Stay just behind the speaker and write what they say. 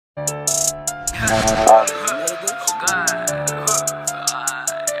Oh God.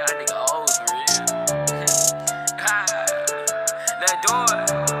 Y'all nigga old for real. Let's do it.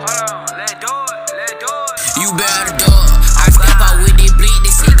 Hold on. Let's do it. Let's do it. You better do it. I step out with this bleed,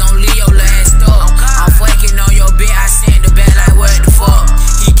 this shit gon' leave your last up. I'm fucking on your bed, I sent the bed like what the fuck.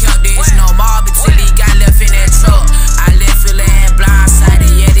 He kept this no mob until he got left in that truck. I left feeling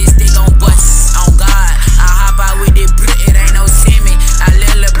blindsided, yeah, this thing gon' bust. On God, I hop out with this brick, it ain't no semi. I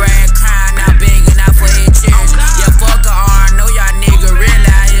let Lil' Brad crying, now begging out for his children. Yeah, fuck a R, know y'all nigga real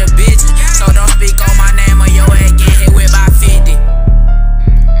out here bitches. So don't speak on my name or your ass get hit with by 50.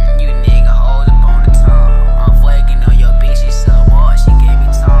 You nigga hoes up on the top. I'm fucking on your bitch, she so hard, she gave me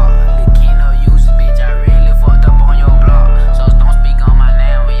talk. Lil' Kino use a bitch, I really fucked up on your block. So don't speak on my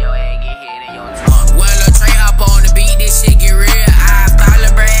name or your ass get hit in your talk. When Lil' Trey hop on the beat, this shit get real. I file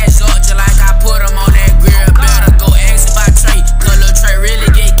Lil' Brad up just like I put him on that grill. Better go ask about Trey, cause Lil' Trey really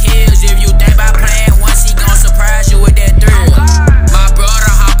get kills. If you think by playing once, he gon' surprise you with that thrill. My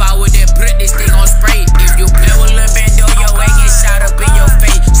brother hop out with that brick, this thing gon' spray. If you play with Lil' Bando, your ass get shot up in your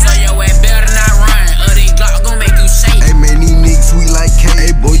face. So your ass better not run, or they Glock gon' make you shake. Hey man, these niggas sweet like cait.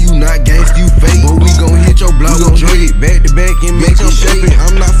 Hey boy, you not gangsta, you fake. Boy, we gon' hit your block, we gon' hit it back to back and make you shake.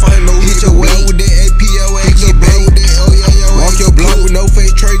 I'm not fighting no hit your block with that AP, your ass get back with that. Oh yeah, yo, walk your block with no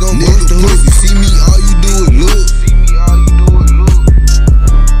face, Trey gon' bust the hook. You see me, all you do is look.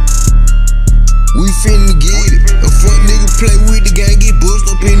 We finna get it. A fuck nigga play with the gang, get bust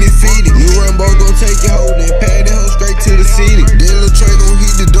up in the fitty. New Rambo gon' take your hoe, then pad that hoe straight to the city. Then Lil' Trey gon'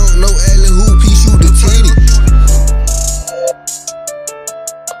 hit the dunk, no alley hoop, he shoot the titty.